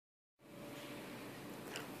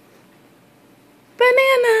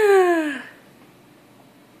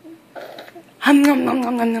Hum nom nom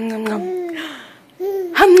nom nom nom nom nom.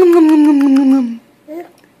 Hum nom nom nom nom nom nom nom.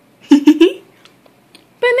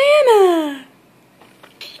 Banana.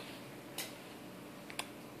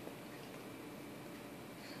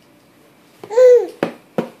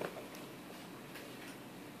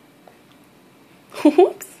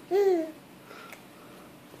 Oops.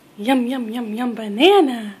 Yum, yum, yum, yum,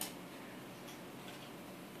 banana.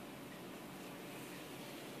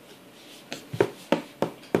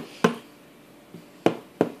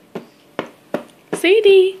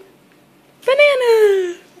 Sadie.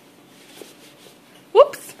 Banana.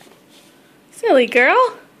 Whoops. Silly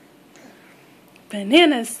girl.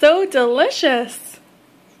 Banana's so delicious.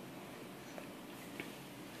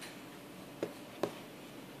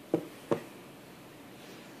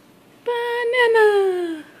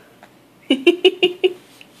 Banana.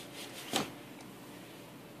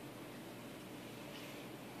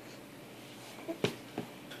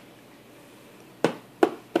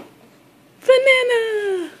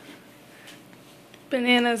 Banana.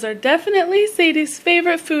 Bananas are definitely Sadie's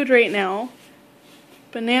favorite food right now.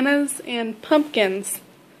 Bananas and pumpkins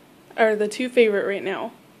are the two favorite right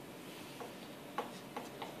now.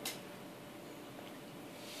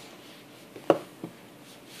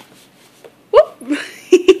 Whoop!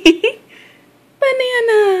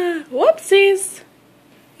 Banana! Whoopsies!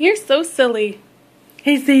 You're so silly.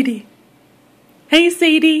 Hey Sadie. Hey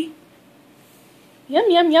Sadie. Yum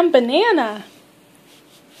yum yum banana.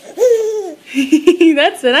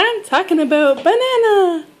 That's what I'm talking about.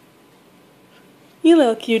 Banana. You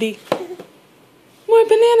little cutie. More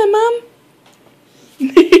banana, Mom.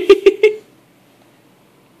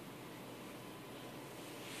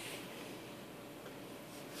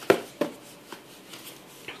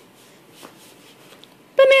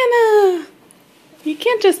 Banana. You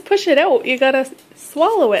can't just push it out. You gotta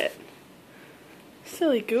swallow it.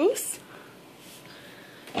 Silly goose.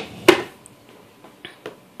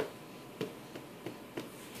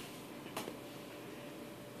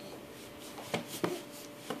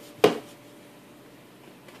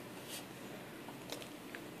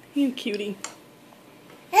 You cutie.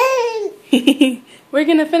 We're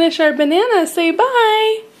gonna finish our banana. Say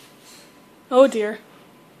bye. Oh dear.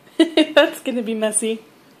 That's gonna be messy.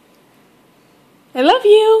 I love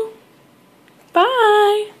you.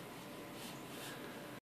 Bye.